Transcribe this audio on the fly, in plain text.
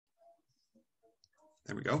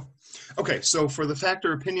There we go. Okay, so for the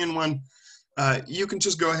factor opinion one, you can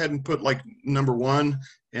just go ahead and put like number 1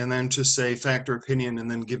 and then just say factor opinion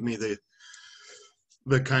and then give me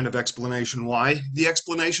the kind of explanation why. The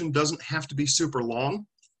explanation doesn't have to be super long.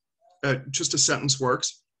 Just a sentence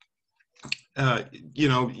works. You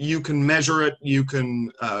know, you can measure it. You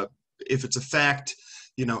can, if it's a fact,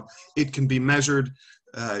 you know, it can be measured.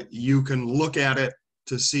 You can look at it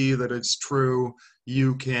to see that it's true.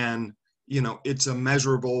 You can, you know, it's a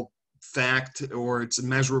measurable fact, or it's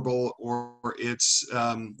measurable, or it's,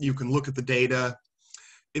 you can look at the data.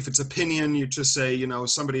 If it's opinion, you just say, you know,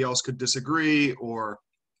 somebody else could disagree, or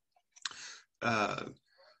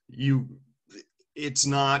it's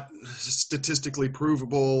not statistically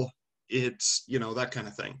provable. It's, you know, that kind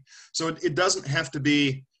of thing. So it doesn't have to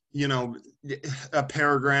be, you know, a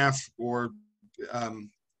paragraph, or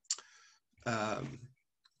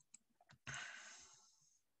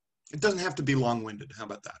it doesn't have to be long-winded. How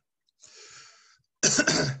about that?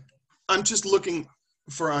 I'm just looking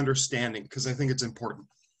for understanding because I think it's important.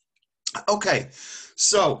 Okay,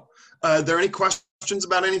 so are there any questions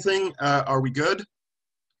about anything? Are we good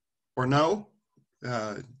or no?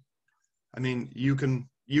 I mean, you can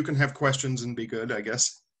have questions and be good, I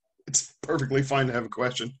guess. It's perfectly fine to have a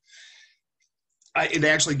question. It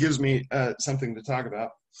actually gives me something to talk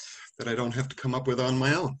about that I don't have to come up with on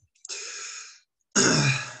my own.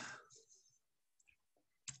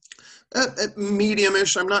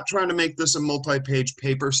 Medium-ish. I'm not trying to make this a multi-page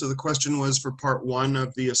paper. So the question was for part 1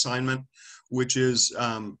 of the assignment, which is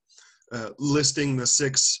listing the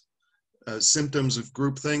 6 symptoms of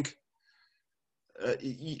groupthink.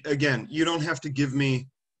 Again, you don't have to give me,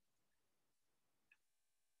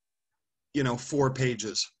 you know, 4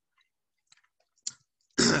 pages.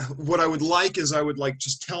 What I would like is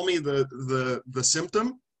just tell me the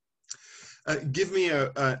symptom. Give me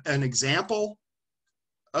an example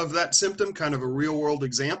of that symptom, kind of a real world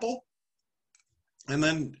example, and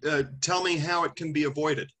then tell me how it can be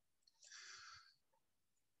avoided,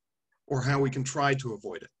 or how we can try to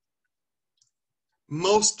avoid it.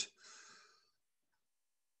 Most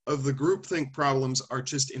of the groupthink problems are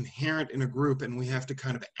just inherent in a group, and we have to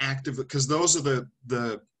kind of actively, because those are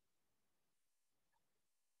the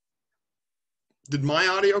Did my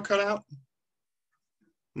audio cut out?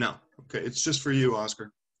 No. Okay, it's just for you,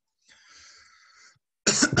 Oscar.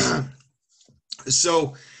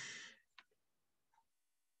 So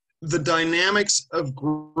the dynamics of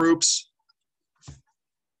groups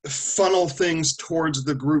funnel things towards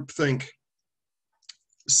the groupthink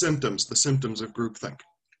symptoms, the symptoms of groupthink.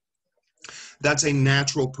 That's a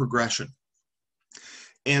natural progression.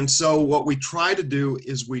 And so what we try to do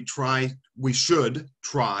is we should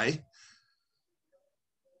try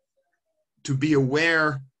to be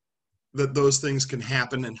aware that those things can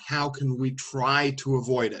happen, and how can we try to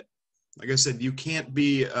avoid it. Like I said, you can't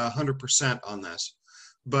be 100% on this,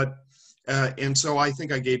 but and so I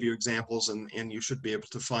think I gave you examples, and you should be able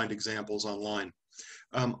to find examples online.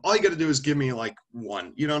 All you got to do is give me like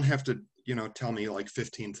 1. You don't have to, you know, tell me like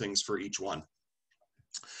 15 things for each one.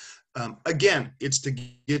 Again, it's to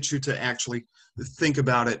get you to actually think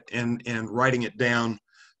about it, and writing it down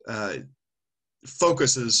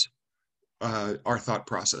focuses our thought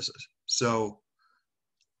processes. So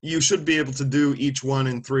you should be able to do each one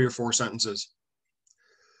in 3 or 4 sentences.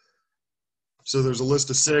 So there's a list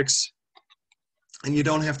of 6, and you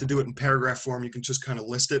don't have to do it in paragraph form. You can just kind of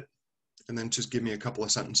list it and then just give me a couple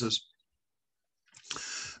of sentences.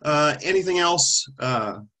 Anything else?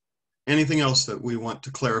 Anything else that we want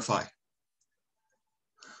to clarify?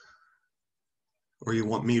 Or you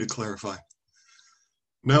want me to clarify?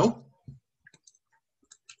 No?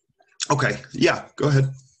 Okay, yeah, go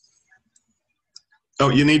ahead. Oh,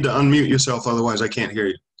 you need to unmute yourself, otherwise I can't hear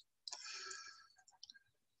you.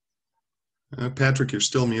 Patrick, you're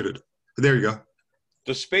still muted. There you go.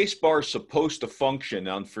 The space bar is supposed to function,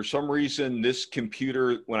 and for some reason, this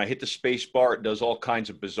computer, when I hit the space bar, it does all kinds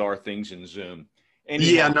of bizarre things in Zoom.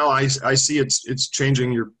 Anyhow, yeah, no, I see it's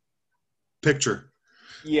changing your picture.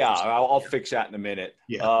 Yeah, I'll fix that in a minute.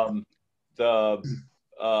 Yeah.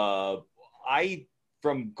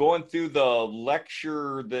 From going through the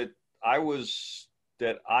lecture that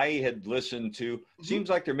I had listened to, seems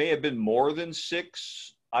like there may have been more than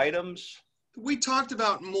 6 items. We talked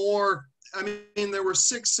about more. I mean, there were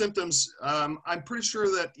 6 symptoms. I'm pretty sure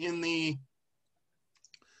that in the,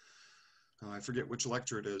 I forget which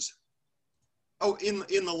lecture it is. Oh, in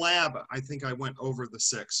the lab, I think I went over the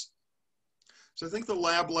 6. So I think the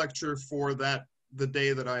lab lecture for the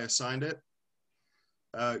day that I assigned it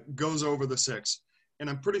goes over the 6. And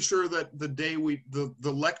I'm pretty sure that the day the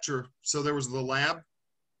lecture, so there was the lab,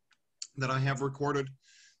 that I have recorded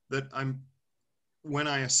that when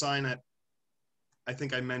I assign it, I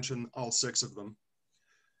think I mentioned all 6 of them.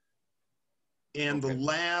 And Okay. the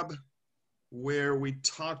lab where we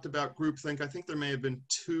talked about groupthink, I think there may have been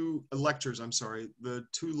 2 lectures, I'm sorry, the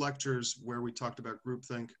 2 lectures where we talked about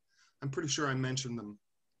groupthink. I'm pretty sure I mentioned them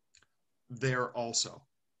there also.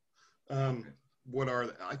 What are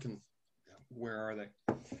they? Where are they?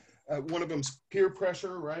 One of them's peer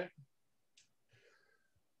pressure, right?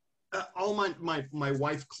 All my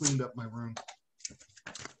wife cleaned up my room,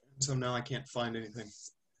 so now I can't find anything.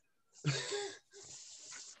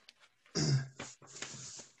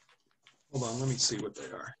 Hold on, let me see what they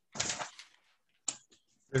are.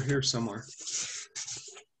 They're here somewhere.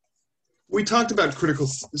 We talked about critical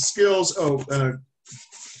skills.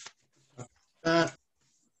 That.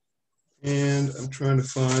 And I'm trying to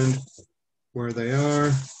find where they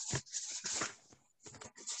are.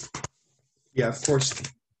 Yeah, of course,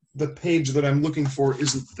 the page that I'm looking for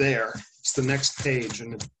isn't there. It's the next page,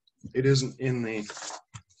 and it isn't in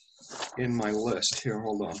my list. Here,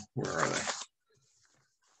 hold on. Where are they?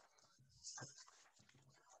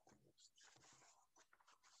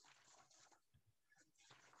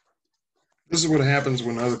 This is what happens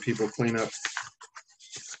when other people clean up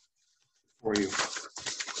for you.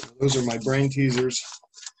 Those are my brain teasers.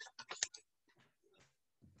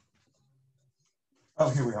 Oh,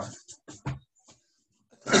 here we are.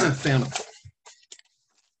 Found them.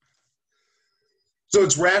 So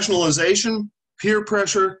it's rationalization, peer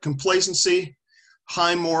pressure, complacency,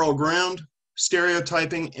 high moral ground,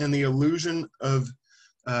 stereotyping, and the illusion of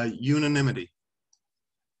unanimity.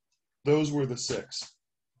 Those were the 6.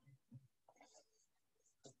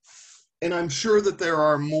 And I'm sure that there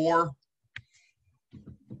are more,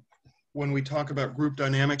 when we talk about group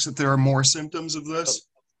dynamics, that there are more symptoms of this.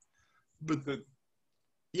 But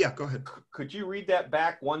yeah, go ahead. Could you read that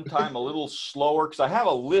back one time a little slower? Because I have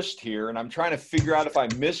a list here, and I'm trying to figure out if I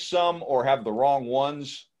missed some or have the wrong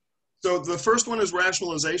ones. So the first one is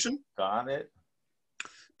rationalization. Got it.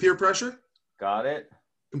 Peer pressure. Got it.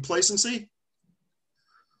 Complacency.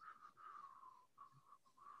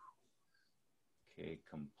 Okay,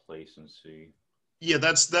 complacency. Yeah,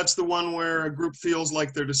 that's the one where a group feels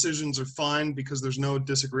like their decisions are fine because there's no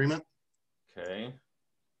disagreement. Okay.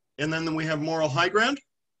 And then we have moral high ground.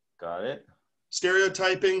 Got it.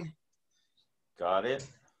 Stereotyping. Got it.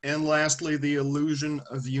 And lastly, the illusion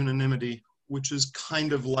of unanimity, which is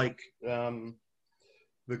kind of like the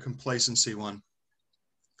complacency one.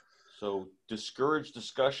 So discourage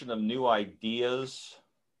discussion of new ideas.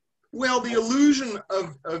 Well, the illusion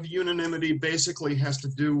of unanimity basically has to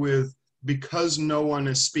do with, because no one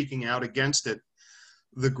is speaking out against it,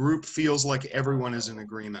 the group feels like everyone is in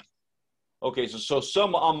agreement. Okay, so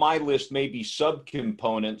some on my list may be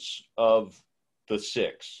subcomponents of the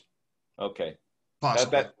 6. Okay.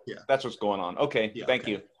 Possibly, yeah. That's what's going on. Okay, Yeah, thank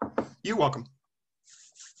okay. you. You're welcome.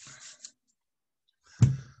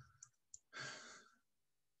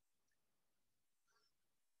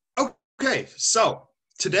 Okay, so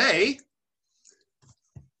today,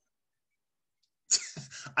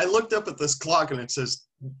 I looked up at this clock and it says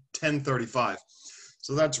 10:35,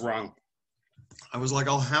 so that's wrong. I was like,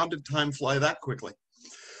 oh, how did time fly that quickly?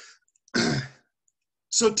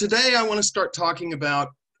 So today I want to start talking about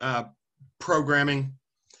programming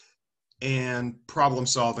and problem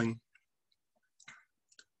solving.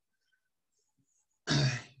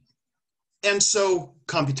 And so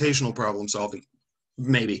computational problem solving,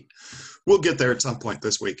 maybe. We'll get there at some point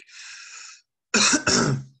this week.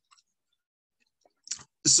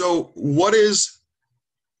 So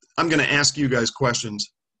I'm going to ask you guys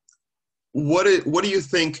questions. What do you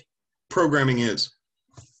think programming is?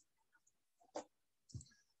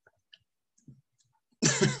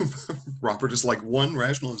 Robert is like, 1,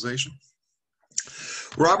 rationalization.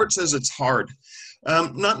 Robert says it's hard.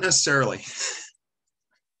 Not necessarily.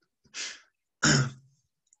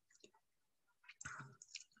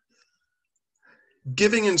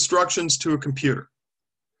 Giving instructions to a computer.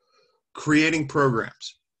 Creating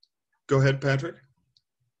programs. Go ahead, Patrick.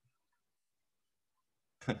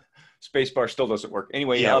 Spacebar still doesn't work.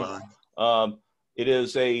 Anyway, Yeah, it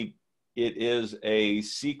is a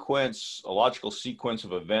sequence, a logical sequence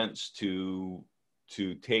of events to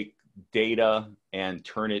take data and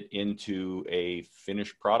turn it into a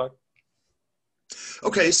finished product.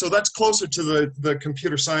 Okay, so that's closer to the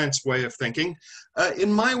computer science way of thinking.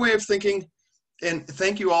 In my way of thinking, and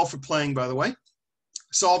thank you all for playing, by the way,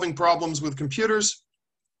 solving problems with computers,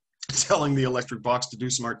 telling the electric box to do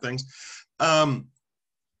smart things.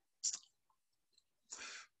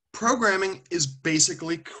 Programming is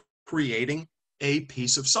basically creating a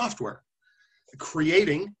piece of software.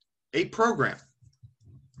 Creating a program.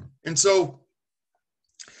 And so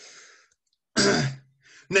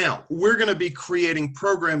now we're going to be creating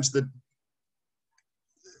programs that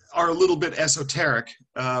are a little bit esoteric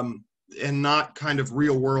and not kind of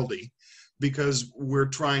real worldy, because we're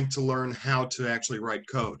trying to learn how to actually write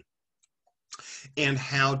code and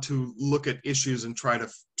how to look at issues and try to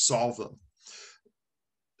solve them.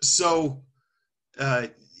 So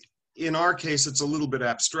in our case, it's a little bit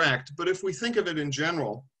abstract, but if we think of it in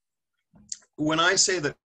general, when I say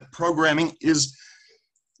that programming is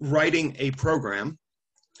writing a program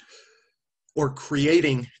or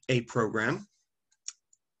creating a program,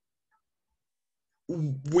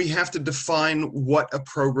 we have to define what a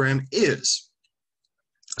program is.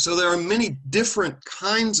 So there are many different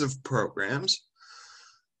kinds of programs,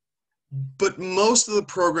 but most of the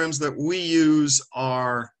programs that we use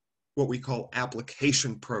are what we call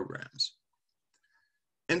application programs.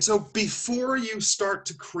 And so before you start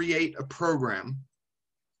to create a program,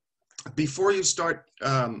 before you start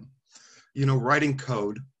writing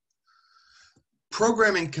code,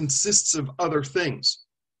 programming consists of other things.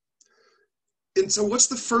 And so what's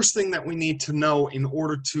the first thing that we need to know in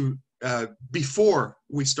order to, before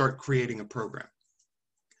we start creating a program?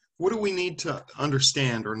 What do we need to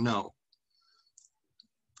understand or know?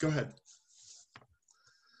 Go ahead.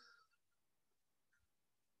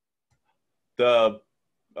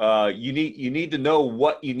 You need to know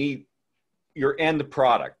what you need, your end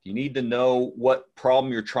product. You need to know what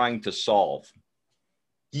problem you're trying to solve.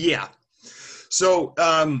 Yeah. So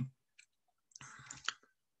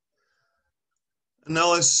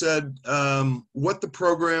Nellis said what the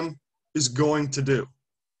program is going to do.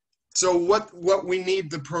 So what we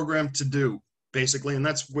need the program to do, basically, and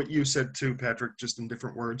that's what you said too, Patrick, just in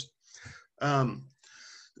different words.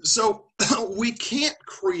 So we can't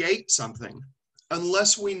create something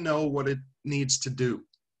unless we know what it needs to do,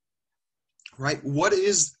 right? What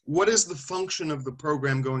is the function of the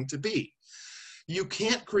program going to be? You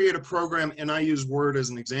can't create a program, and I use Word as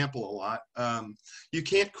an example a lot. You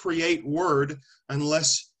can't create Word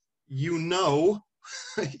unless you know,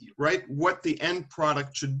 right, what the end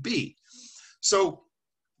product should be. So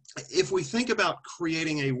if we think about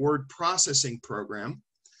creating a word processing program,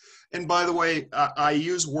 and by the way, I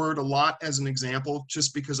use Word a lot as an example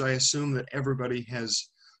just because I assume that everybody has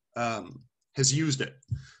used it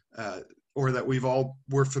or that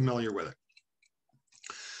we're familiar with it.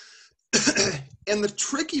 And the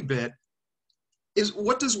tricky bit is,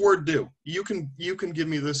 what does Word do? You can give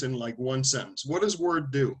me this in like one sentence. What does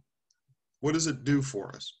Word do? What does it do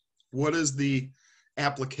for us? What is the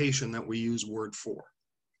application that we use Word for?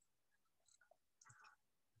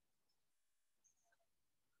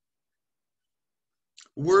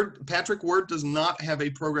 Patrick, Word does not have a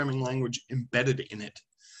programming language embedded in it.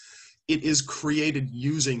 It is created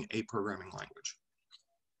using a programming language.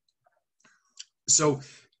 So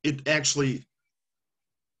it actually,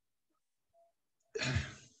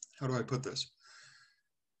 how do I put this?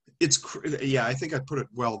 I think I put it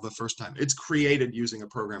well the first time. It's created using a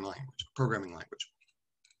programming language.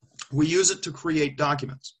 We use it to create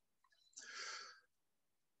documents.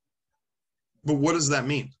 But what does that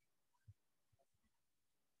mean?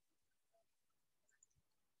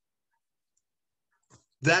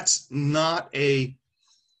 That's not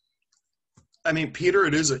Peter,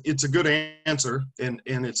 it's a good answer, and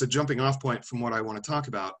it's a jumping off point from what I want to talk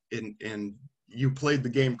about, and you played the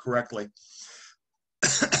game correctly.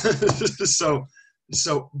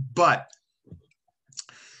 But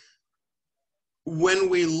when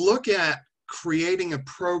we look at creating a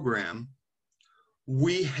program,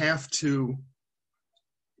 we have to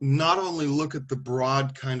not only look at the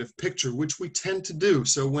broad kind of picture, which we tend to do.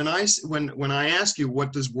 So when I ask you,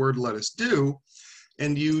 what does Word let us do?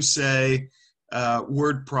 And you say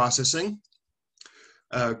word processing,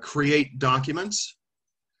 create documents,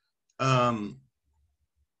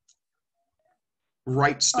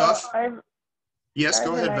 write stuff. Yes,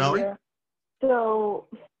 go ahead, Valerie. Idea. So,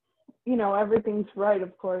 everything's right,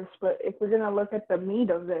 of course, but if we're going to look at the meat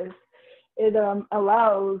of this, it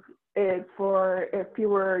allows it for, if you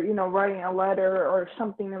were, writing a letter or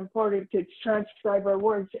something important, to transcribe our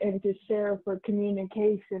words and to share for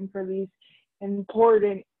communication for these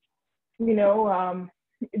important,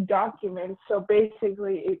 documents. So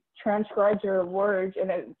basically it transcribes our words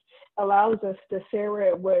and it allows us to share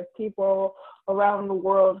it with people around the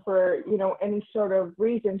world for, any sort of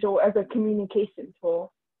reason. So as a communication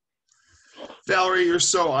tool. Valerie, you're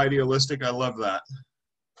so idealistic. I love that.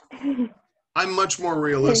 I'm much more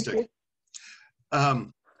realistic.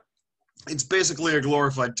 It's basically a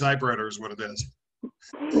glorified typewriter is what it is.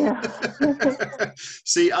 Yeah.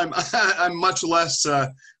 See, I'm much less,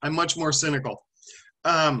 I'm much more cynical.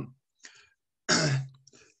 Um,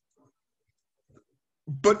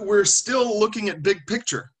 but we're still looking at big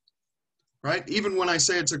picture, right? Even when I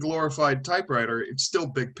say it's a glorified typewriter, it's still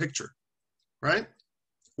big picture, right?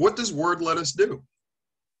 What does Word let us do?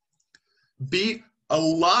 Be a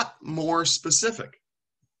lot more specific.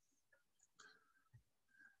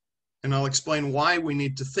 And I'll explain why we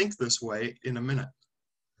need to think this way in a minute.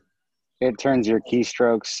 It turns your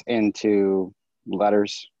keystrokes into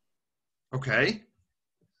letters. Okay.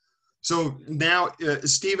 So now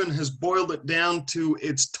Stephen has boiled it down to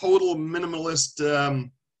its total minimalist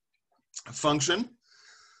function.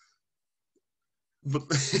 But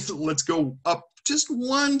let's go up just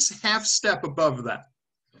one half step above that.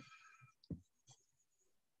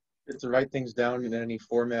 It's to write things down in any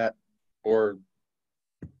format or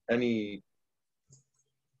any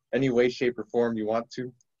way, shape, or form you want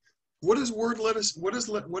to. What does Word let us? What does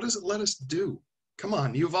it let us do? Come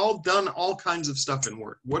on, you've all done all kinds of stuff in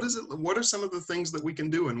Word. What is it? What are some of the things that we can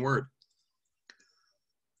do in Word?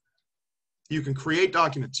 You can create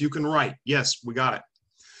documents. You can write. Yes, we got it.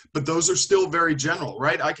 But those are still very general,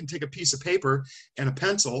 right? I can take a piece of paper and a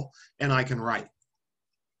pencil and I can write.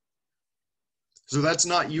 So that's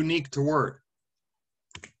not unique to Word.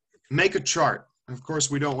 Make a chart. Of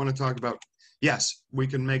course, we don't want to talk about, yes, we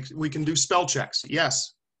can do spell checks.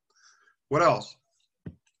 Yes. What else?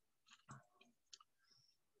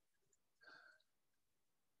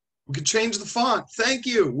 We can change the font. Thank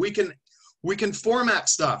you. We can format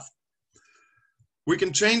stuff. We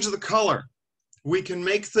can change the color. We can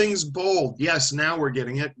make things bold. Yes, now we're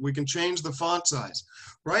getting it. We can change the font size,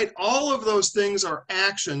 right? All of those things are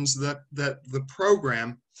actions that the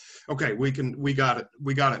program, okay, we got it.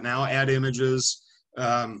 We got it now. Add images.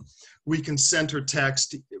 We can center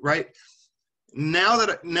text, right? Now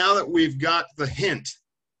that we've got the hint,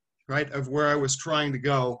 right, of where I was trying to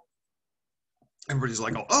go, everybody's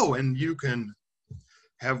like, oh, and you can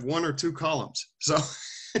have 1 or 2 columns. So,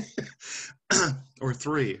 or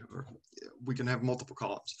 3, or we can have multiple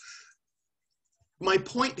columns. My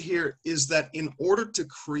point here is that in order to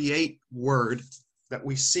create Word that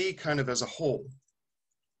we see kind of as a whole,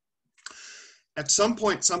 at some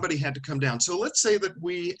point somebody had to come down. So let's say that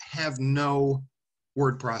we have no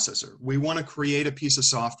word processor. We want to create a piece of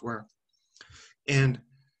software. And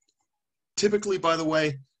typically, by the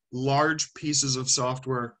way, large pieces of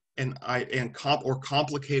software or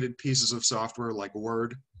complicated pieces of software like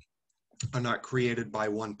Word are not created by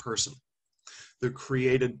one person. They're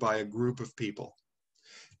created by a group of people.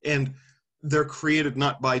 And they're created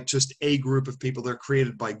not by just a group of people, they're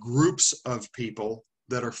created by groups of people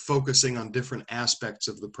that are focusing on different aspects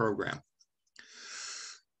of the program.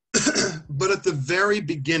 But at the very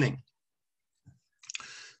beginning,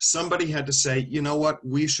 somebody had to say, you know what,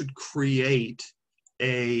 we should create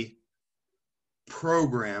a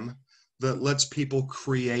program that lets people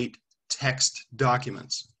create text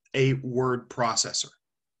documents, a word processor.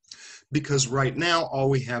 Because right now, all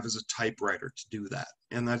we have is a typewriter to do that.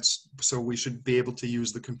 And so we should be able to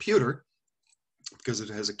use the computer because it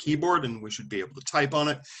has a keyboard and we should be able to type on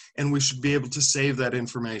it and we should be able to save that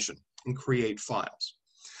information and create files.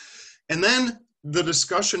 And then the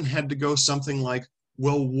discussion had to go something like,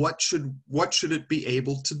 well, what should it be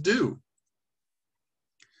able to do?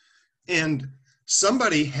 And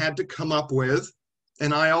somebody had to come up with,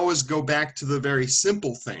 and I always go back to the very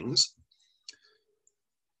simple things,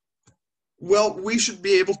 well, we should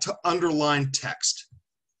be able to underline text.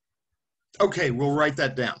 Okay, we'll write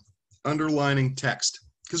that down. Underlining text.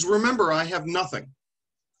 Because remember, I have nothing.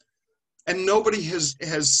 And nobody has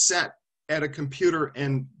sat at a computer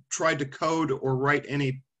and tried to code or write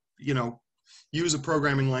any, use a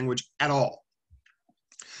programming language at all.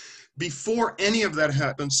 Before any of that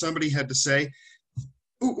happened, somebody had to say,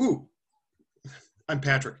 ooh, I'm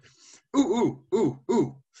Patrick. Ooh.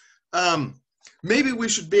 Maybe we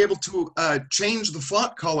should be able to change the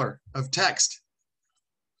font color of text.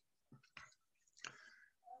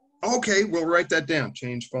 Okay, we'll write that down.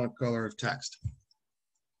 Change font color of text.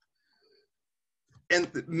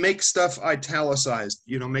 And make stuff italicized,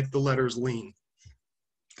 make the letters lean,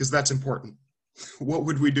 because that's important. What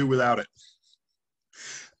would we do without it?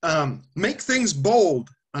 Make things bold,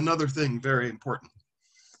 another thing very important.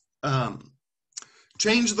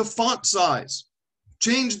 Change the font size.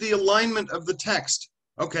 Change the alignment of the text.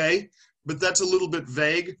 Okay, but that's a little bit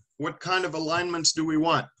vague. What kind of alignments do we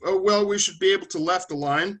want? Oh, well, we should be able to left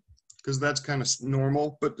align because that's kind of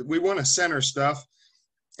normal, but we want to center stuff.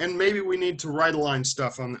 And maybe we need to right align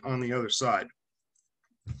stuff on the other side.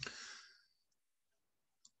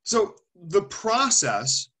 So the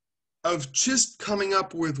process of just coming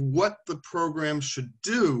up with what the program should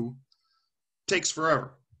do takes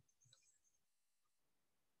forever.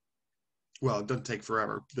 Well, it doesn't take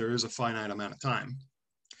forever. There is a finite amount of time.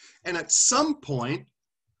 And at some point,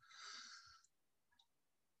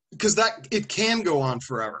 because that it can go on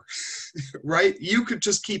forever, right? You could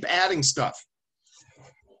just keep adding stuff.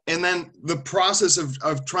 And then the process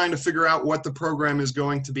of trying to figure out what the program is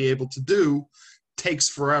going to be able to do takes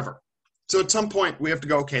forever. So at some point we have to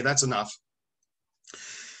go, okay, that's enough.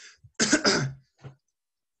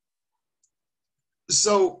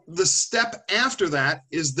 So the step after that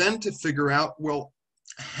is then to figure out, well,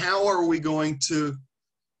 how are we going to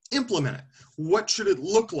implement it? What should it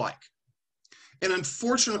look like? And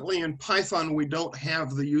unfortunately in Python, we don't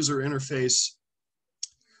have the user interface,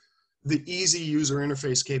 the easy user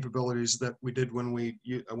interface capabilities that we did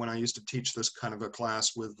when I used to teach this kind of a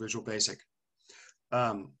class with Visual Basic.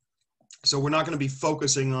 So we're not going to be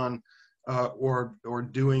focusing on or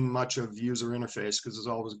doing much of user interface because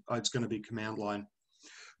it's going to be command line.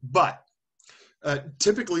 But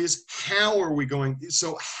typically is how are we going?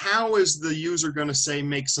 So how is the user going to say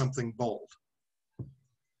make something bold?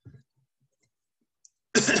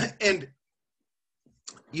 And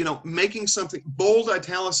you know, making something bold,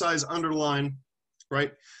 italicize, underline,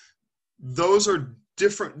 right? Those are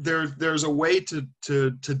different. There's a way to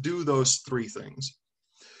do those three things.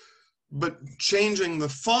 But changing the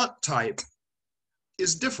font type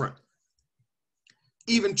is different.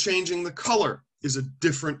 Even changing the color is a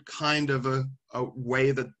different kind of a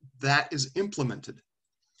way that is implemented.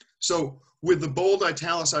 So with the bold,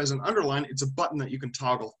 italicize, and underline, it's a button that you can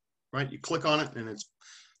toggle, right? You click on it and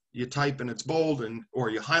you type and it's bold, or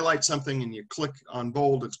you highlight something and you click on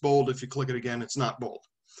bold, it's bold. If you click it again, it's not bold.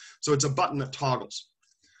 So it's a button that toggles.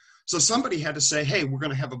 So somebody had to say, hey, we're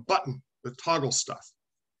going to have a button that toggles stuff.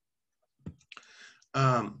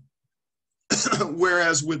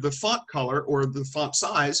 Whereas with the font color or the font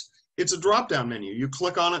size, it's a drop-down menu. You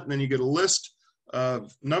click on it and then you get a list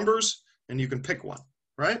of numbers and you can pick one,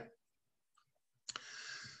 right?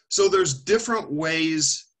 So there's different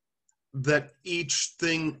ways that each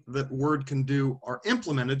thing that Word can do are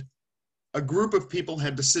implemented. A group of people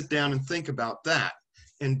had to sit down and think about that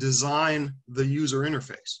and design the user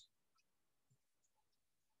interface.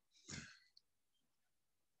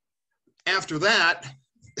 After that,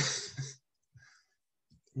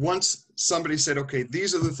 once somebody said, okay,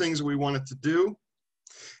 these are the things we wanted to do,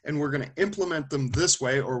 and we're going to implement them this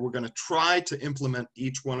way, or we're going to try to implement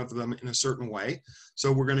each one of them in a certain way.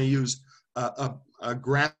 So we're going to use a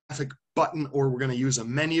graphic button, or we're going to use a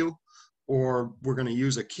menu, or we're going to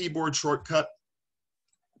use a keyboard shortcut.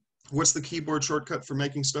 What's the keyboard shortcut for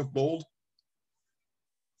making stuff bold?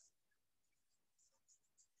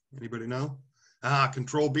 Anybody know?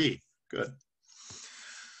 Control B. Good.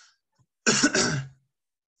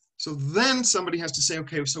 So then somebody has to say,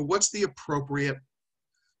 okay, so what's the appropriate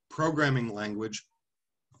programming language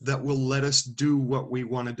that will let us do what we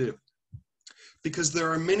want to do? Because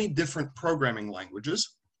there are many different programming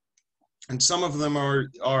languages, and some of them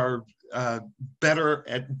are better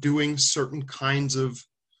at doing certain kinds of,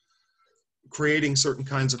 creating certain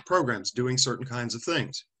kinds of programs, doing certain kinds of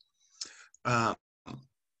things.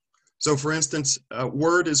 So for instance,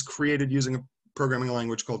 Word is created using a programming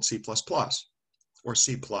language called C++ or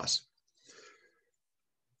C++.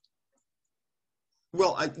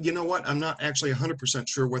 Well, you know what? I'm not actually 100%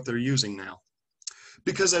 sure what they're using now.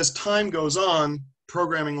 Because as time goes on,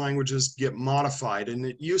 programming languages get modified, and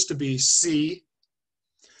it used to be C.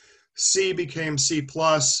 C became C++,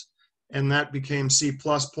 and that became C++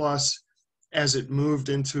 as it moved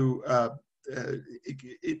into,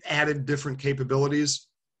 it added different capabilities.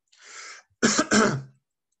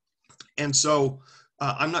 And so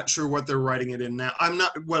I'm not sure what they're writing it in now.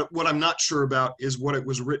 What I'm not sure about is what it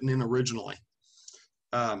was written in originally.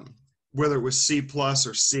 Whether it was C+ or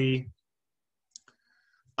C.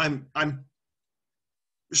 I'm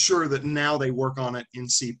sure that now they work on it in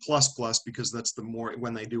C++ because that's the more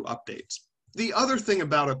when they do updates. The other thing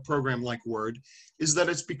about a program like Word is that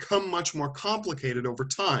it's become much more complicated over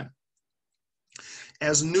time.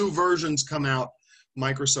 As new versions come out,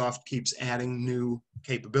 Microsoft keeps adding new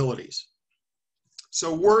capabilities.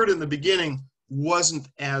 So Word in the beginning wasn't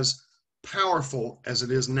as powerful as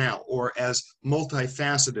it is now, or as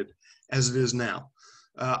multifaceted as it is now.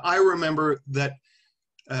 I remember that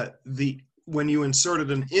when you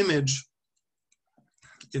inserted an image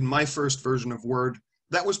in my first version of Word,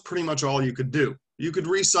 that was pretty much all you could do. You could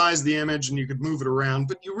resize the image and you could move it around,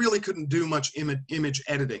 but you really couldn't do much image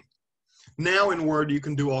editing. Now in Word, you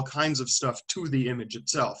can do all kinds of stuff to the image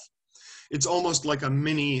itself. It's almost like a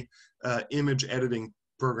mini image editing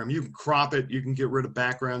program. You can crop it, you can get rid of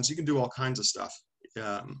backgrounds, you can do all kinds of stuff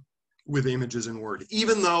with images in Word,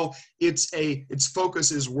 even though its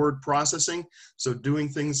focus is word processing. So doing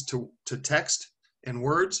things to text and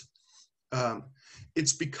words.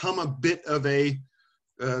 It's become a bit of a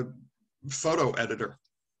photo editor.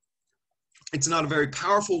 It's not a very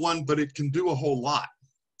powerful one, but it can do a whole lot.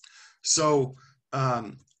 So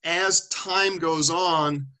as time goes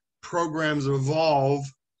on, programs evolve,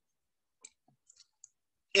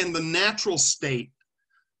 and the natural state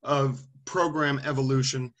of program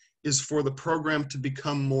evolution is for the program to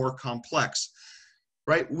become more complex,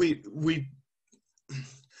 right?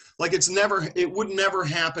 Like it would never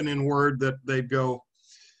happen in Word that they'd go,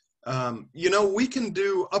 we can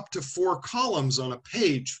do up to 4 columns on a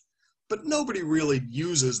page, but nobody really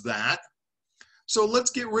uses that. So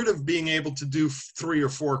let's get rid of being able to do 3 or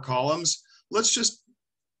 4 columns. Let's just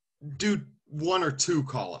do 1 or 2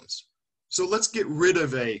 columns. So let's get rid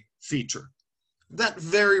of a feature. That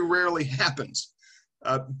very rarely happens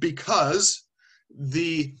because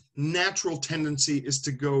the natural tendency is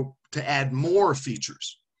to add more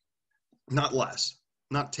features, not less,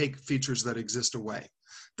 not take features that exist away.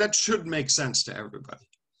 That should make sense to everybody.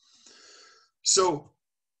 So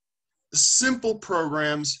simple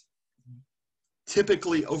programs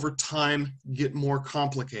typically over time get more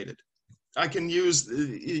complicated. I can use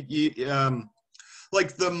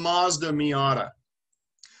like the Mazda Miata.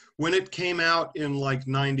 When it came out in like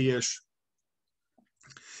 90-ish,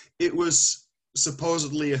 it was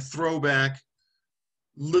supposedly a throwback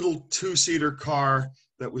little 2-seater car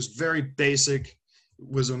that was very basic. It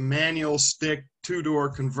was a manual stick, 2-door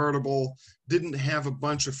convertible, didn't have a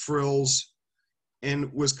bunch of frills,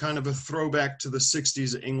 and was kind of a throwback to the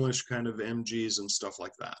 60s English kind of MGs and stuff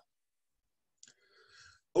like that.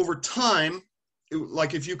 Over time,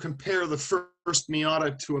 like if you compare the first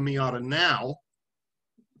Miata to a Miata now,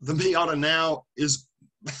 the Miata now is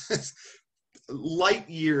light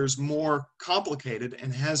years more complicated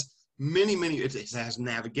and has many, it has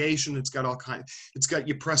navigation, it's got all kinds,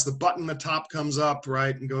 you press the button, the top comes up,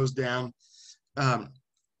 right, and goes down.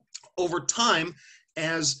 Over time,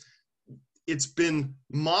 as it's been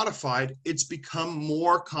modified, it's become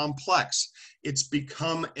more complex. It's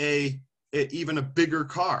become even a bigger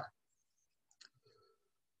car.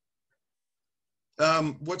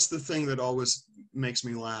 What's the thing that always makes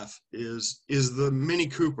me laugh is the Mini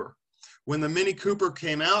Cooper. When the Mini Cooper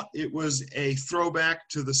came out, it was a throwback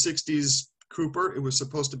to the 60s Cooper. It was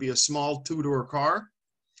supposed to be a small 2-door car.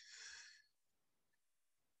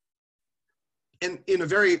 And in a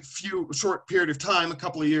very short period of time, a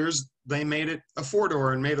couple of years, they made it a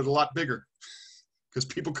 4-door and made it a lot bigger because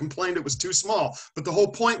people complained it was too small. But the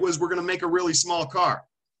whole point was we're going to make a really small car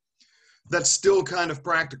that's still kind of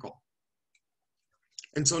practical.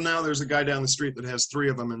 And so now there's a guy down the street that has 3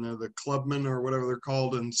 of them, and they're the Clubman or whatever they're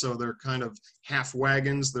called. And so they're kind of half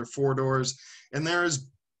wagons, they're 4 doors, and they're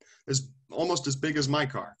almost as big as my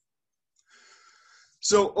car.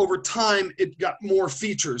 So over time, it got more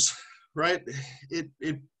features, right? It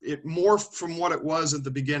morphed from what it was at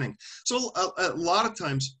the beginning. So a lot of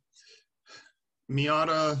times,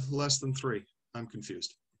 Miata less than 3, I'm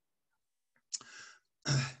confused.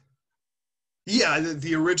 Yeah,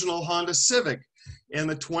 the original Honda Civic and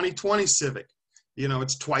the 2020 Civic,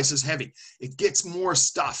 it's twice as heavy. It gets more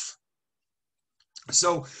stuff.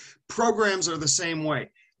 So programs are the same way.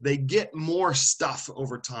 They get more stuff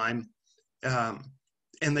over time, and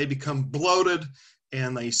they become bloated,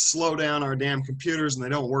 and they slow down our damn computers, and they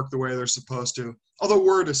don't work the way they're supposed to. Although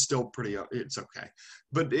Word is still it's okay.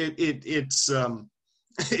 But it's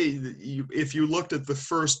if you looked at the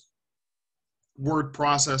first word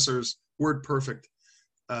processors, WordPerfect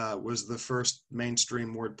was the first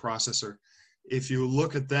mainstream word processor. If you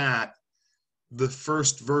look at that, the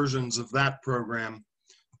first versions of that program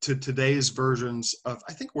to today's versions of,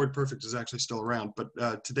 I think WordPerfect is actually still around, but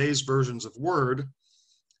today's versions of Word,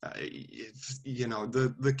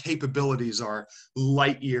 the capabilities are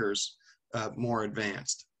light years more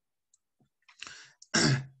advanced.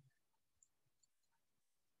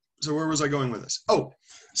 So where was I going with this? Oh,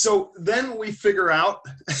 so then we figure out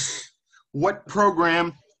what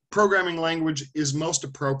programming language is most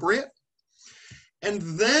appropriate, and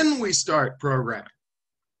then we start programming.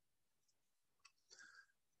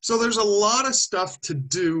 So there's a lot of stuff to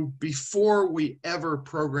do before we ever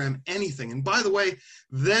program anything. And by the way,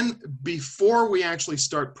 then before we actually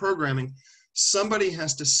start programming, somebody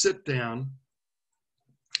has to sit down.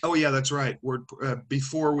 Oh yeah, that's right.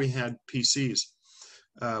 Before we had PCs,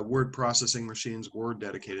 word processing machines were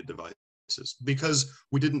dedicated devices. Because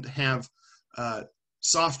we didn't have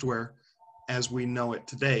software, as we know it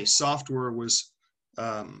today. Software was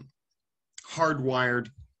hardwired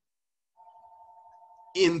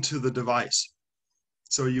into the device.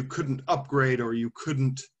 So you couldn't upgrade or you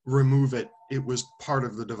couldn't remove it. It was part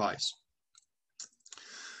of the device.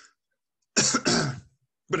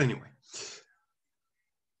 But anyway.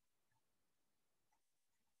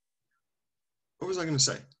 What was I going to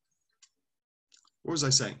say? What was I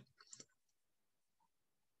saying?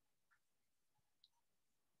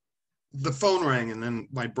 The phone rang and then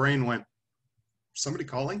my brain went, somebody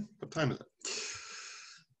calling? What time is it?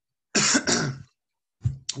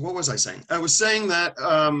 What was I saying? I was saying that,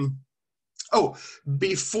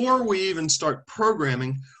 before we even start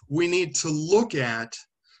programming, we need to look at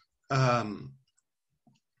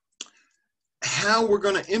how we're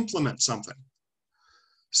going to implement something.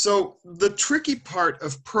 So the tricky part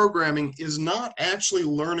of programming is not actually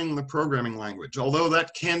learning the programming language, although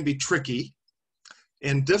that can be tricky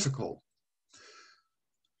and difficult.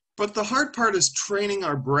 But the hard part is training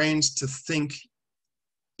our brains to think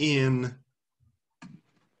in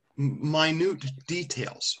minute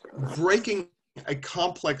details, breaking a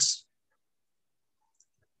complex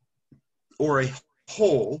or a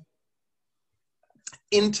whole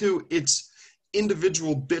into its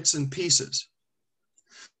individual bits and pieces.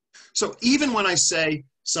 So even when I say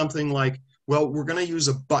something like, well, we're going to use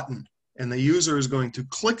a button and the user is going to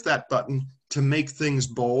click that button to make things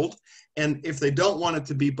bold. And if they don't want it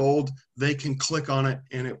to be bold, they can click on it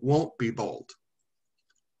and it won't be bold.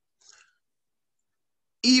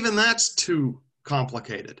 Even that's too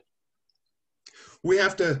complicated. We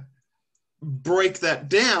have to break that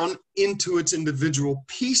down into its individual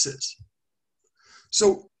pieces.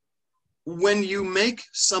 So when you make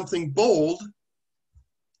something bold,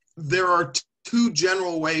 there are two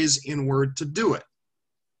general ways in Word to do it.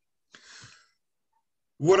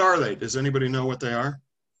 What are they? Does anybody know what they are?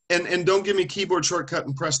 And don't give me keyboard shortcut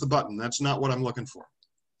and press the button. That's not what I'm looking for.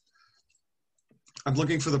 I'm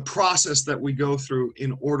looking for the process that we go through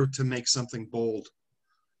in order to make something bold.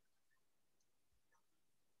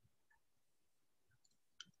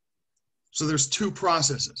 So there's two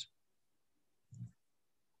processes.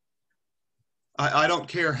 I don't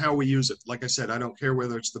care how we use it. Like I said, I don't care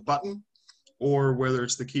whether it's the button or whether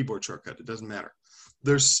it's the keyboard shortcut. It doesn't matter.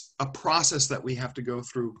 There's a process that we have to go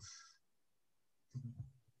through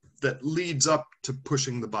that leads up to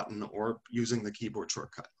pushing the button or using the keyboard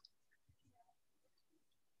shortcut.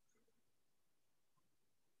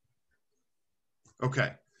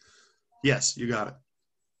 Okay. Yes, you got it.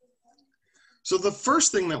 So the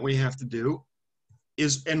first thing that we have to do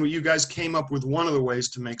is, and you guys came up with one of the ways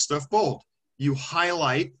to make stuff bold. You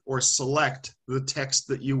highlight or select the text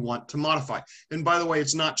that you want to modify. And by the way,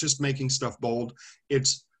 it's not just making stuff bold,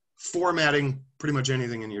 it's formatting pretty much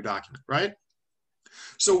anything in your document, right?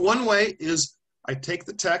 So one way is I take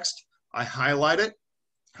the text, I highlight it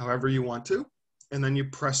however you want to, and then you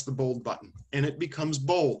press the bold button and it becomes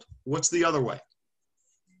bold. What's the other way?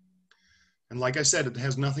 And like I said, it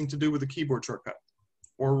has nothing to do with the keyboard shortcut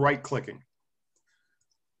or right clicking.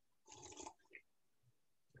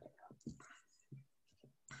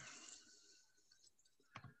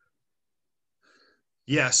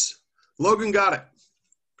 Yes, Logan got it.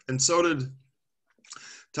 And so did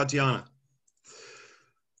Tatiana.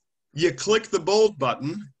 You click the bold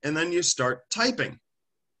button and then you start typing.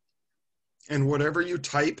 And whatever you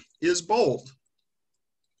type is bold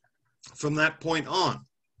from that point on.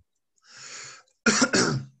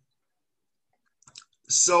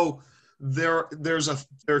 So there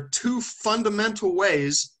are two fundamental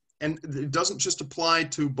ways, and it doesn't just apply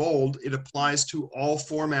to bold, it applies to all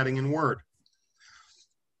formatting in Word.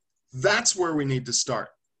 That's where we need to start.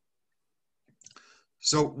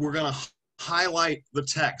 So we're going to highlight the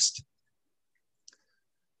text.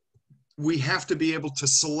 We have to be able to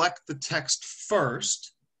select the text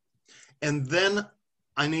first, and then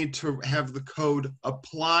I need to have the code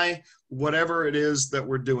apply whatever it is that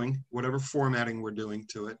we're doing, whatever formatting we're doing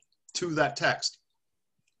to it, to that text.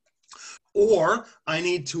 Or I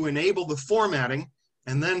need to enable the formatting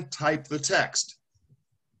and then type the text.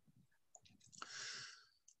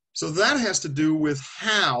 So that has to do with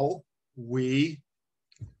how we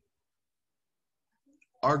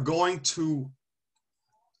are going to,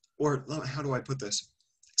 or how do I put this?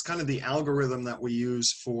 It's kind of the algorithm that we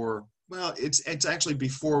use for, well, it's actually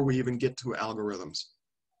before we even get to algorithms.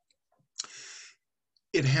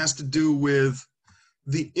 It has to do with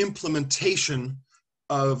the implementation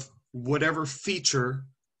of whatever feature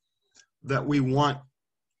that we want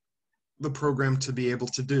the program to be able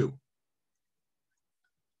to do.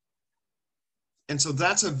 And so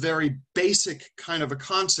that's a very basic kind of a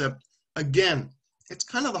concept. Again, It's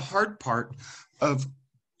kind of the hard part of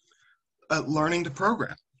learning to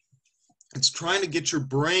program. It's trying to get your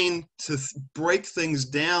brain to break things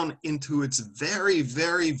down into its very,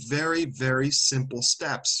 very, very, very simple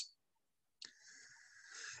steps.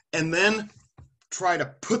 And then try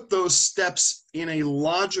to put those steps in a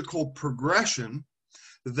logical progression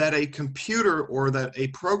that a computer or that a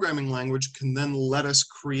programming language can then let us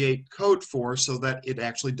create code for, so that it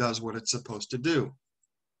actually does what it's supposed to do.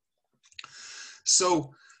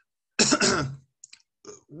 So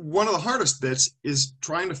one of the hardest bits is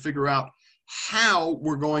trying to figure out how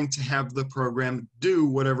we're going to have the program do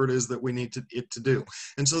whatever it is that we need it to do.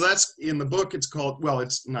 And so that's in the book. It's called, well,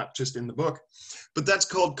 it's not just in the book, but that's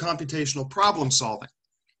called computational problem solving.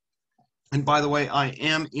 And by the way, I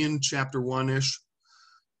am in chapter 1-ish.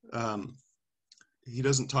 He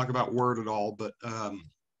doesn't talk about Word at all, but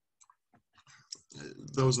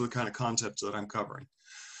those are the kind of concepts that I'm covering.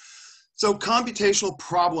 So computational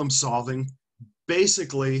problem solving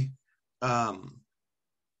basically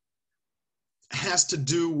has to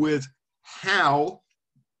do with how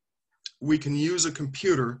we can use a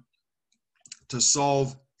computer to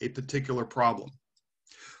solve a particular problem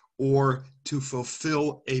or to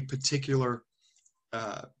fulfill a particular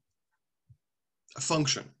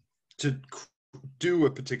function, to do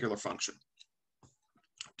a particular function,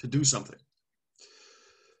 to do something.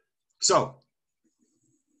 So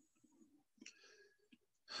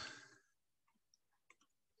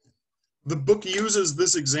the book uses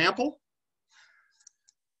this example.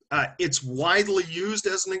 It's widely used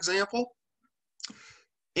as an example,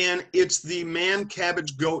 and it's the man,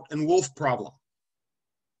 cabbage, goat, and wolf problem.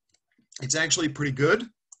 It's actually pretty good.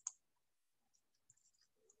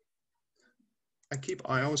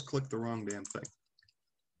 I always click the wrong damn thing.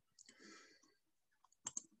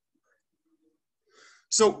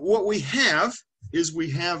 So what we have is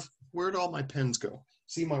where'd all my pens go?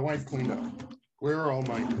 See, my wife cleaned up. Where are all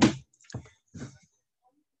my...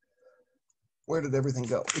 Where did everything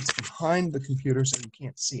go? It's behind the computer, so you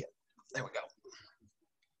can't see it. There we go.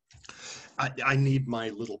 I need my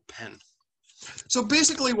little pen. So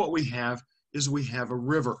basically what we have is we have a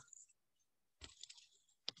river.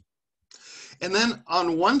 And then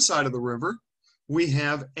on one side of the river, we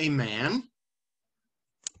have a man,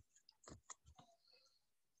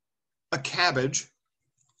 a cabbage,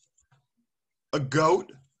 a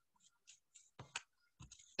goat,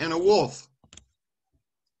 and a wolf.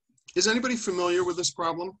 Is anybody familiar with this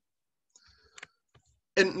problem?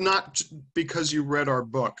 And not because you read our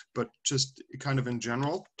book, but just kind of in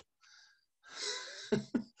general?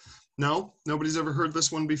 No? Nobody's ever heard this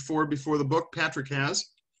one before the book? Patrick has?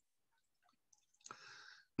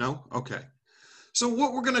 No? Okay. So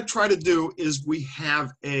what we're going to try to do is we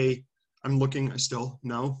have I'm looking still?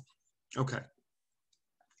 No? Okay.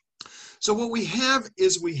 So what we have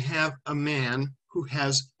is we have a man who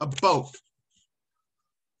has a boat.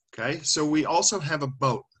 Okay, so we also have a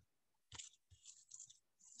boat.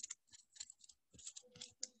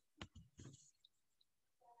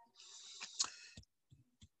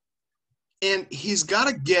 And he's got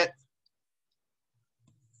to get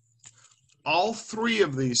all three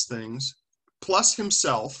of these things, plus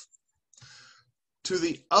himself, to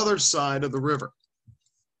the other side of the river.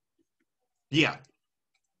 Yeah.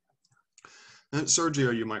 And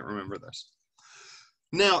Sergio, you might remember this.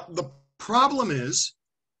 Now, the problem is,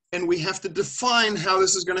 and we have to define how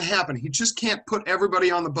this is going to happen. He just can't put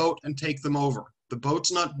everybody on the boat and take them over. The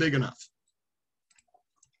boat's not big enough.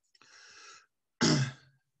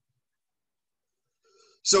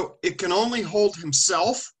 So it can only hold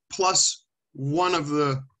himself plus one of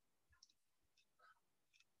the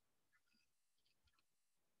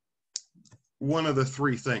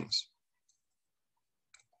three things.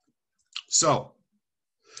 So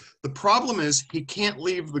the problem is he can't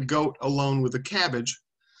leave the goat alone with the cabbage,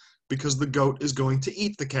 because the goat is going to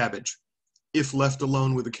eat the cabbage if left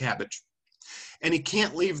alone with the cabbage. And he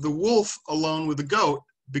can't leave the wolf alone with the goat,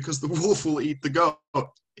 because the wolf will eat the goat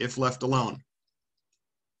if left alone.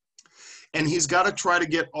 And he's got to try to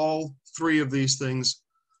get all three of these things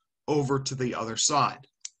over to the other side.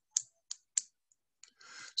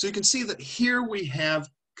 So you can see that here we have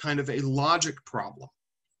kind of a logic problem.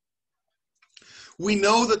 We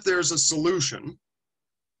know that there's a solution.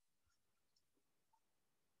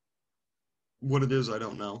 What it is, I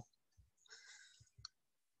don't know.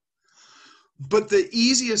 But the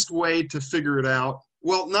easiest way to figure it out,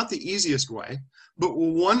 well, not the easiest way, but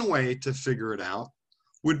one way to figure it out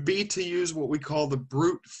would be to use what we call the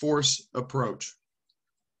brute force approach.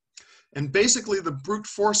 And basically the brute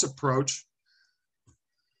force approach,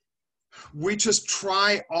 we just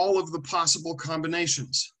try all of the possible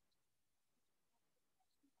combinations.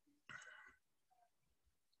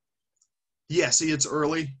 Yeah, see, it's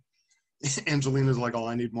early. Angelina's like, oh,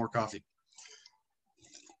 I need more coffee.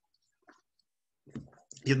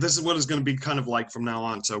 Yeah, this is what it's going to be kind of like from now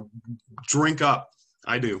on. So drink up.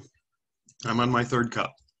 I do. I'm on my third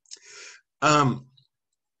cup.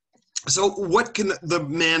 So what can the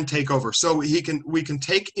man take over? So we can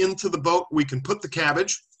take into the boat, we can put the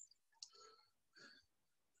cabbage,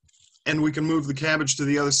 and we can move the cabbage to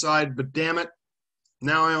the other side, but damn it,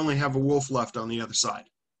 now I only have a wolf left on the other side.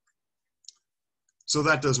 So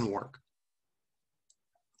that doesn't work.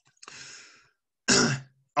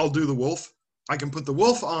 I'll do the wolf. I can put the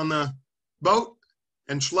wolf on the boat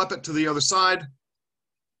and schlep it to the other side.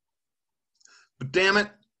 But damn it,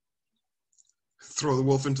 throw the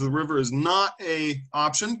wolf into the river is not a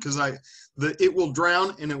option because it will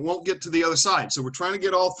drown and it won't get to the other side. So we're trying to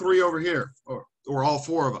get all three over here, or all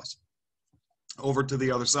four of us over to the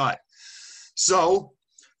other side. So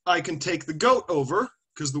I can take the goat over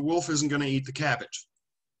because the wolf isn't going to eat the cabbage.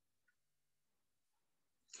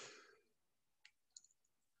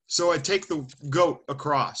 So I take the goat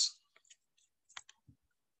across,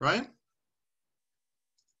 right?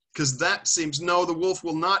 Because that seems, no, the wolf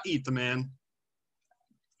will not eat the man.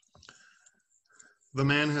 The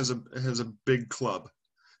man has a big club.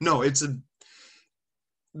 No, the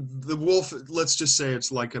wolf, let's just say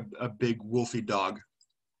it's like a big wolfy dog.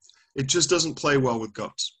 It just doesn't play well with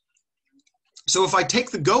goats. So if I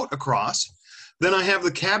take the goat across, then I have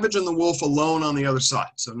the cabbage and the wolf alone on the other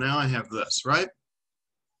side. So now I have this, right?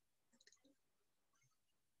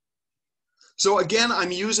 So again,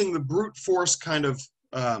 I'm using the brute force kind of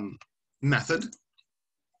method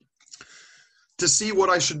to see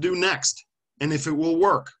what I should do next and if it will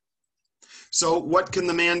work. So what can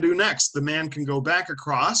the man do next? The man can go back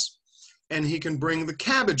across and he can bring the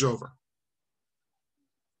cabbage over.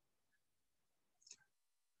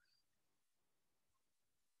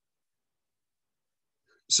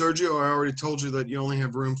 Sergio, I already told you that you only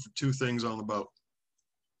have room for 2 things on the boat.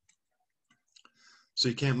 So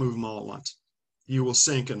you can't move them all at once. You will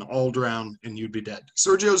sink and all drown and you'd be dead.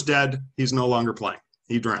 Sergio's dead. He's no longer playing.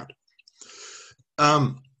 He drowned.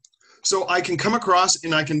 So I can come across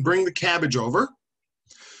and I can bring the cabbage over.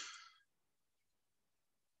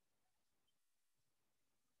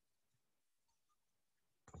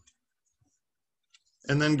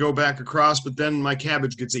 And then go back across, but then my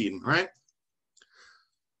cabbage gets eaten, right?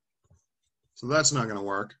 So that's not going to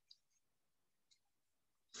work.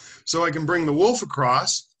 So I can bring the wolf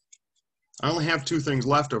across. I only have 2 things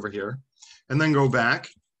left over here, and then go back.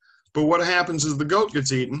 But what happens is the goat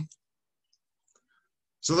gets eaten.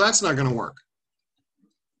 So that's not going to work.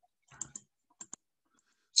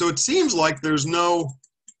 So it seems like there's no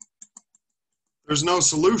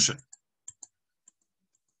solution.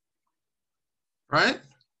 Right?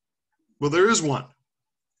 Well, there is one.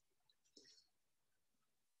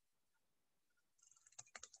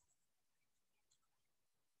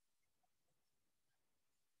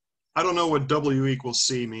 I don't know what W equals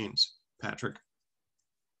C means, Patrick.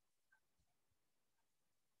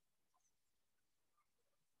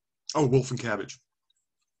 Oh, wolf and cabbage.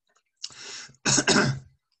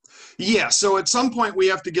 Yeah, so at some point we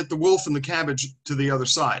have to get the wolf and the cabbage to the other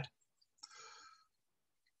side.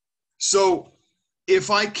 So if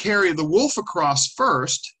I carry the wolf across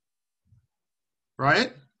first,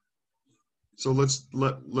 right? So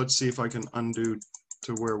let's see if I can undo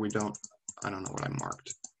to where we don't, I don't know what I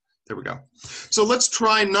marked. There we go. So let's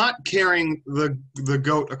try not carrying the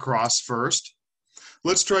goat across first.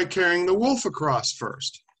 Let's try carrying the wolf across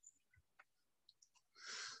first.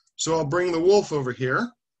 So I'll bring the wolf over here,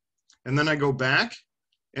 and then I go back,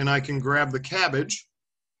 and I can grab the cabbage.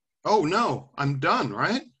 Oh, no, I'm done,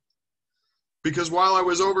 right? Because while I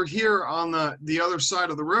was over here on the other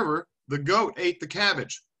side of the river, the goat ate the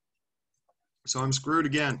cabbage. So I'm screwed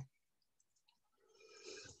again.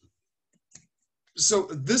 So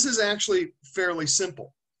this is actually fairly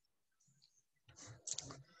simple.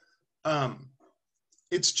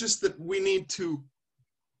 It's just that we need to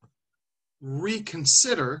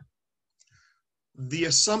reconsider the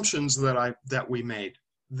assumptions that we made,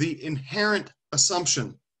 the inherent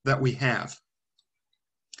assumption that we have.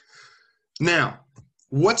 Now,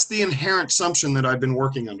 what's the inherent assumption that I've been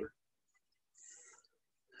working under?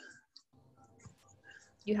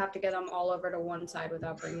 You have to get them all over to one side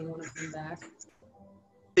without bringing one of them back.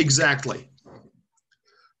 Exactly.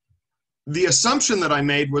 The assumption that I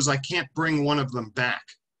made was I can't bring one of them back.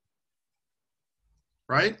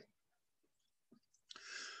 Right?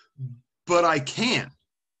 But I can.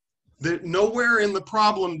 Nowhere in the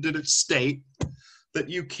problem did it state that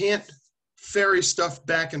you can't ferry stuff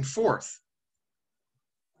back and forth.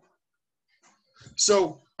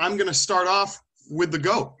 So I'm going to start off with the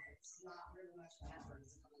goat.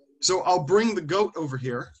 So I'll bring the goat over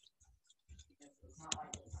here.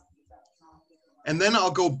 And then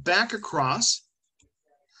I'll go back across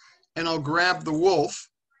and I'll grab the wolf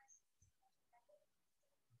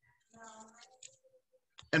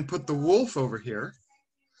and put the wolf over here.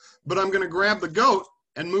 But I'm going to grab the goat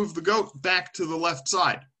and move the goat back to the left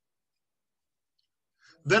side.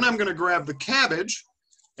 Then I'm going to grab the cabbage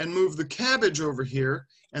and move the cabbage over here.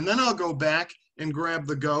 And then I'll go back and grab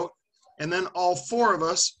the goat. And then all four of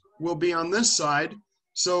us will be on this side.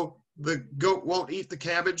 So the goat won't eat the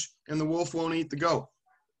cabbage and the wolf won't eat the goat.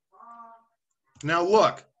 Now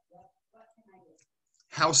look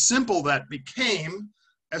how simple that became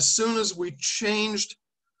as soon as we changed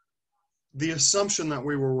the assumption that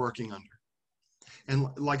we were working under. And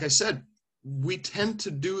like I said, we tend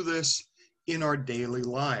to do this in our daily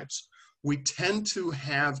lives. We tend to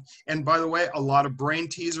have, and by the way, a lot of brain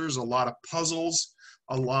teasers, a lot of puzzles,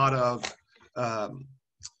 a lot of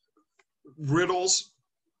riddles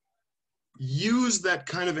use that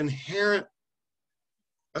kind of inherent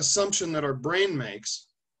assumption that our brain makes,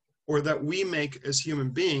 or that we make as human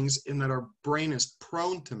beings, and that our brain is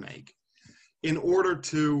prone to make, in order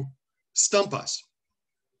to stump us.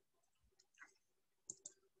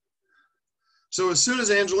 So as soon as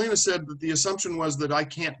Angelina said that the assumption was that I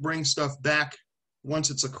can't bring stuff back once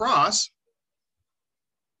it's across,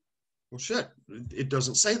 well, shit, it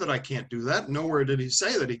doesn't say that I can't do that. Nowhere did he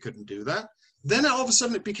say that he couldn't do that. Then all of a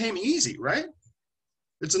sudden it became easy, right?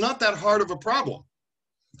 It's not that hard of a problem.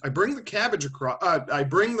 I bring the cabbage across, I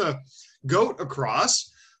bring the goat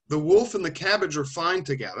across, the wolf and the cabbage are fine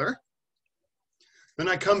together. Then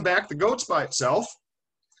I come back, the goat's by itself.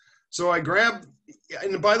 So I grab,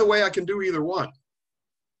 and by the way, I can do either one.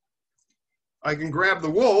 I can grab the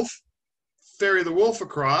wolf, ferry the wolf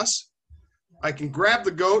across. I can grab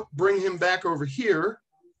the goat, bring him back over here.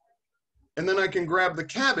 And then I can grab the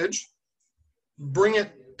cabbage, bring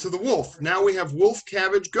it to the wolf. Now we have wolf,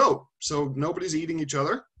 cabbage, goat. So nobody's eating each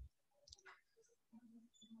other.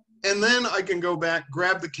 And then I can go back,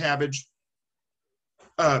 grab the cabbage,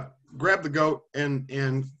 grab the goat,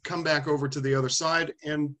 and come back over to the other side.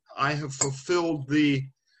 And I have fulfilled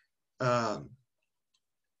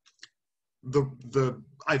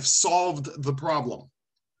I've solved the problem.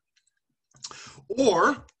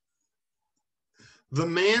 Or the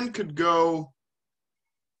man could go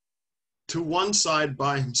to one side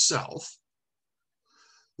by himself,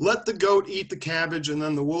 let the goat eat the cabbage and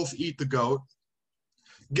then the wolf eat the goat,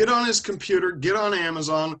 get on his computer, get on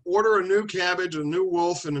Amazon, order a new cabbage, a new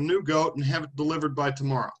wolf, and a new goat, and have it delivered by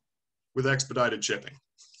tomorrow with expedited shipping.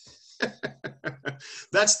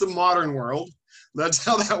 That's the modern world. That's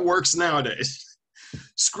how that works nowadays.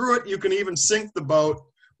 Screw it, you can even sink the boat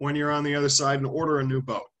when you're on the other side and order a new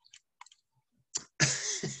boat.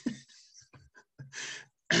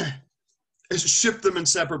 Ship them in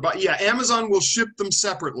separate, but yeah, Amazon will ship them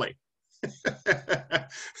separately.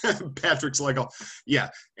 Patrick's like, oh, yeah,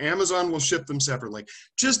 Amazon will ship them separately.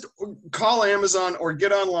 Just call Amazon or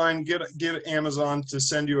get online, get Amazon to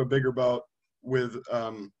send you a bigger boat with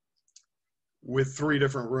 3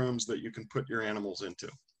 different rooms that you can put your animals into.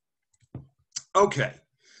 Okay,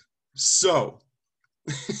 so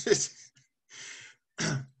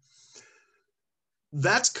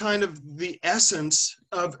that's kind of the essence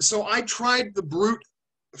of, so I tried the brute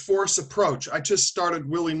force approach. I just started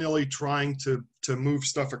willy-nilly trying to move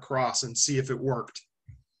stuff across and see if it worked.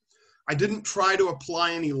 I didn't try to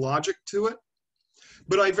apply any logic to it,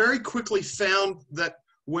 but I very quickly found that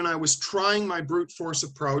when I was trying my brute force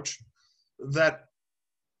approach, that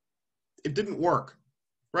it didn't work,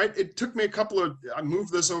 right? It took me a couple of, I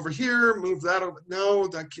moved this over here, move that over, no,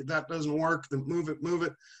 that doesn't work, then move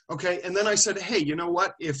it. Okay, and then I said, hey, you know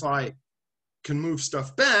what? If I can move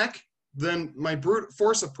stuff back, then my brute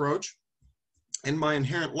force approach and my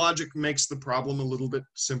inherent logic makes the problem a little bit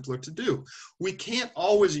simpler to do. We can't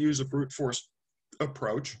always use a brute force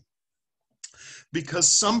approach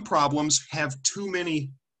because some problems have too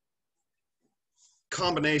many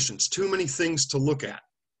combinations, too many things to look at,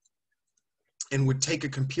 and would take a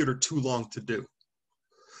computer too long to do.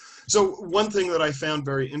 So one thing that I found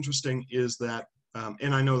very interesting is that,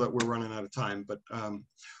 and I know that we're running out of time, but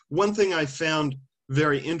one thing I found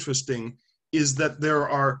very interesting is that there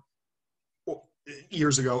are,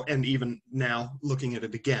 years ago and even now looking at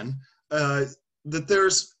it again, that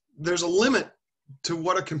there's a limit to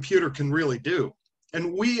what a computer can really do.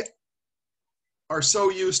 And we are so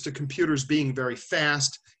used to computers being very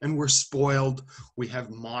fast, and we're spoiled. We have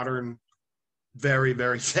modern, very,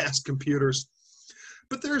 very fast computers.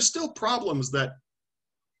 But there are still problems that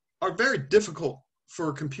are very difficult for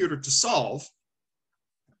a computer to solve,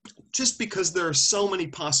 just because there are so many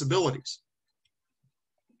possibilities.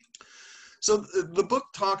 So the book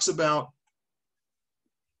talks about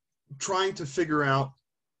trying to figure out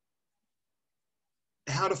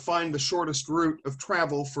how to find the shortest route of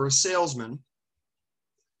travel for a salesman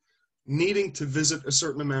needing to visit a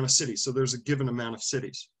certain amount of cities. So there's a given amount of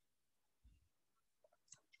cities.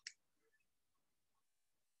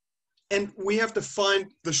 And we have to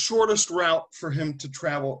find the shortest route for him to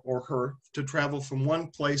travel, or her to travel from one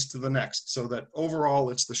place to the next, so that overall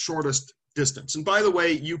it's the shortest distance. And by the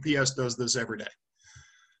way, UPS does this every day.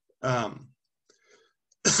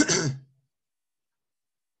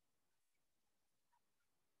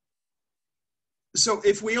 So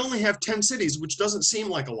if we only have 10 cities, which doesn't seem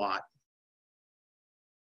like a lot,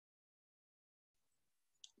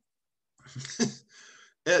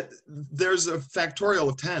 there's a factorial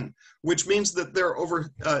of 10, which means that there are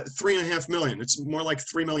over 3.5 million. It's more like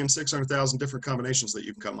 3,600,000 different combinations that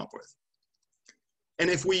you can come up with. And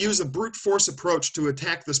if we use a brute force approach to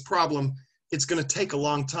attack this problem, it's going to take a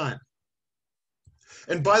long time.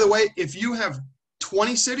 And by the way, if you have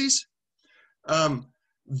 20 cities,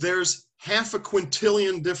 there's 500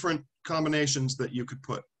 quintillion different combinations that you could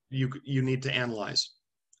put, you need to analyze.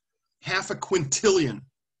 500 quintillion.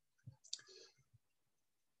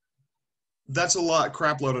 That's a lot,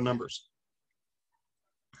 crap load of numbers.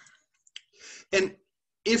 And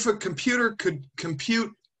if a computer could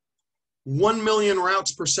compute 1 million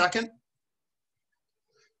routes per second,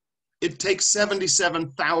 it takes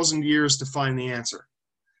 77,000 years to find the answer,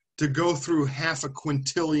 to go through 500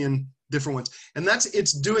 quintillion different ones. And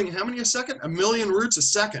it's doing how many a second? 1 million routes a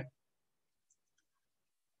second.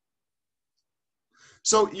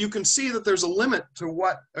 So you can see that there's a limit to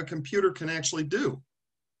what a computer can actually do.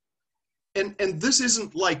 And this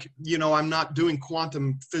isn't like, you know, I'm not doing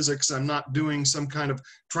quantum physics. I'm not doing some kind of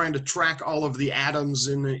trying to track all of the atoms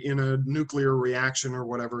in a nuclear reaction or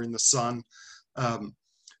whatever in the sun.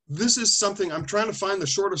 This is something I'm trying to find the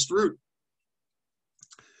shortest route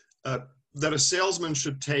that a salesman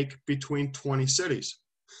should take between 20 cities.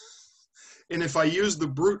 And if I use the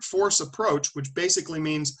brute force approach, which basically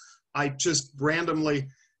means I just randomly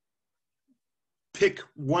pick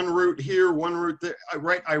one route here, one route there,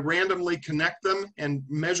 I randomly connect them and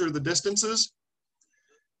measure the distances,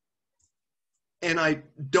 and I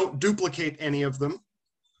don't duplicate any of them,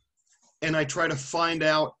 and I try to find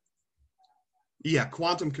out, yeah,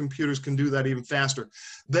 quantum computers can do that even faster.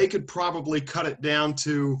 They could probably cut it down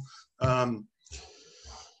to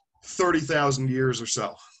 30,000 years or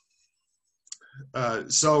so.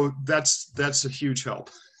 So that's a huge help.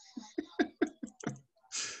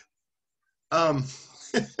 Or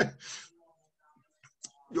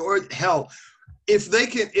hell, if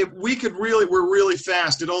we could really, we're really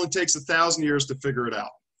fast, it only takes 1,000 years to figure it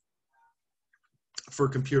out, for a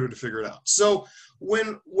computer to figure it out. So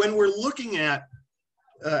when we're looking at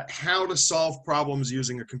how to solve problems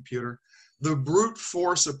using a computer, the brute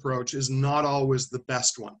force approach is not always the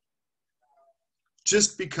best one,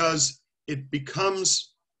 just because it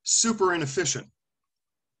becomes super inefficient.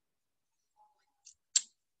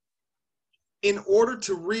 In order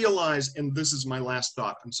to realize, and this is my last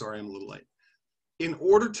thought, I'm sorry I'm a little late. In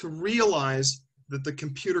order to realize that the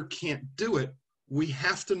computer can't do it, we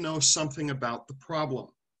have to know something about the problem.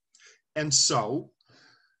 And so,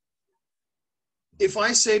 if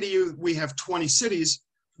I say to you, we have 20 cities,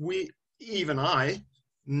 even I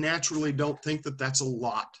naturally don't think that that's a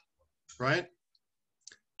lot, right?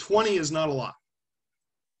 20 is not a lot.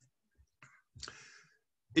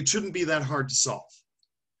 It shouldn't be that hard to solve.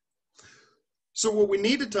 So what we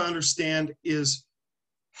needed to understand is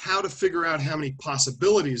how to figure out how many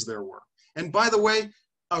possibilities there were. And by the way,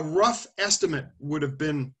 a rough estimate would have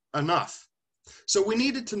been enough. So we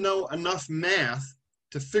needed to know enough math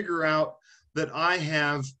to figure out that I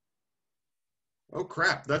have, oh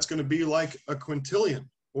crap, that's going to be like a quintillion,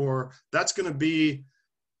 or that's going to be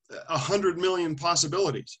 100 million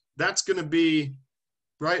possibilities. That's going to be,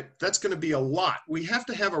 right? That's going to be a lot. We have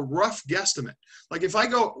to have a rough guesstimate. Like if I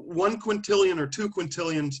go 1 quintillion or 2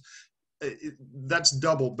 quintillions, that's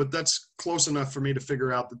double, but that's close enough for me to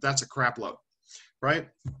figure out that that's a crap load, right?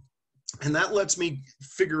 And that lets me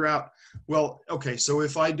figure out, well, okay, so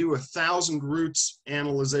if I do 1,000 routes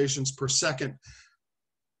analyzations per second,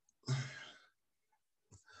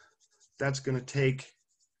 that's going to take,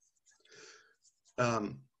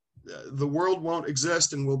 the world won't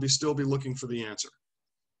exist and we'll still be looking for the answer.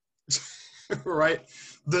 Right?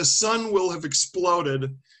 The sun will have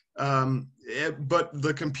exploded, but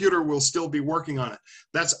the computer will still be working on it.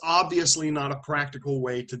 That's obviously not a practical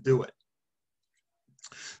way to do it.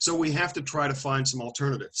 So we have to try to find some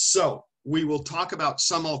alternatives. So we will talk about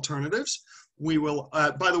some alternatives. We will,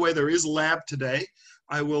 by the way, there is lab today.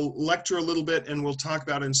 I will lecture a little bit and we'll talk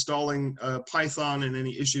about installing Python and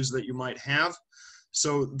any issues that you might have.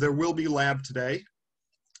 So there will be lab today.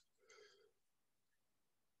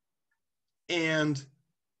 And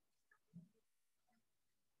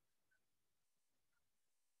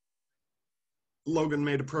Logan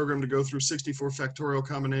made a program to go through 64 factorial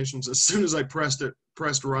combinations. As soon as I pressed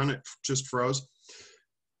run, it just froze.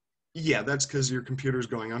 Yeah, that's because your computer's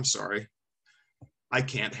going, I'm sorry, I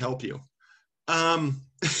can't help you. I'm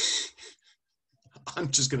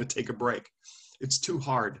just going to take a break. It's too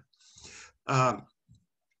hard.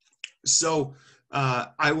 So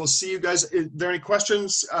I will see you guys. Is there any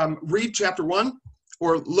questions? Read chapter 1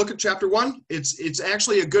 or look at chapter 1. It's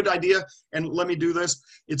actually a good idea. And let me do this.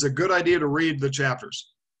 It's a good idea to read the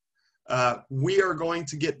chapters. We are going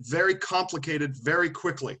to get very complicated very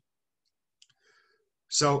quickly.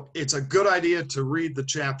 So it's a good idea to read the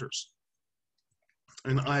chapters.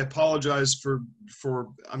 And I apologize for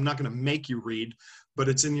I'm not going to make you read, but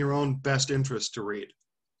it's in your own best interest to read.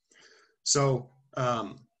 So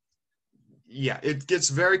yeah, it gets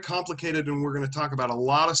very complicated and we're going to talk about a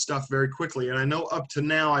lot of stuff very quickly. And I know up to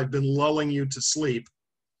now I've been lulling you to sleep,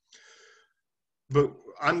 but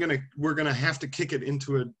we're going to have to kick it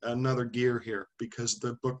into another gear here because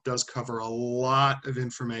the book does cover a lot of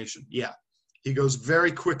information. Yeah, he goes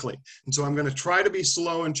very quickly. And so I'm going to try to be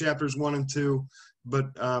slow in chapters 1 and 2, but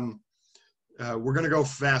we're going to go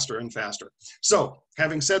faster and faster. So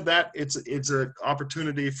having said that, it's an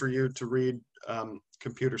opportunity for you to read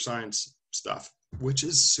computer science stuff, which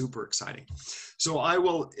is super exciting. So I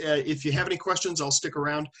will, if you have any questions, I'll stick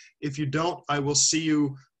around. If you don't, I will see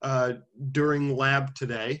you during lab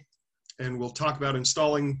today, and we'll talk about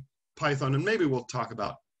installing Python, and maybe we'll talk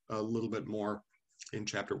about a little bit more in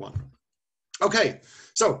chapter 1. Okay,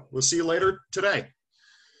 so we'll see you later today.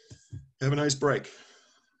 Have a nice break.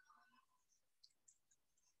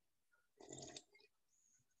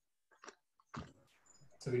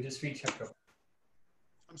 So we just read chapter.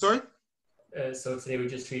 I'm sorry? So today we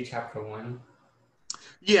just read chapter 1.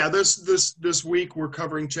 Yeah, this week we're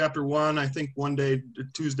covering chapter 1. I think one day,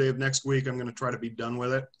 Tuesday of next week, I'm going to try to be done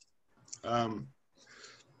with it. I'm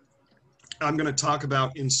going to talk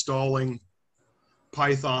about installing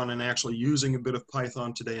Python and actually using a bit of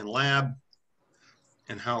Python today in lab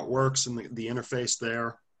and how it works and the interface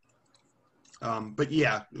there. But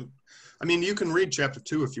yeah, I mean, you can read chapter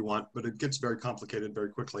 2 if you want, but it gets very complicated very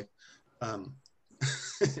quickly.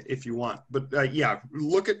 If you want, but yeah,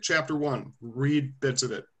 look at chapter 1, read bits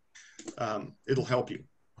of it. It'll help you.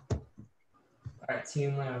 All right, see you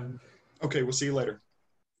in lab. Okay, we'll see you later.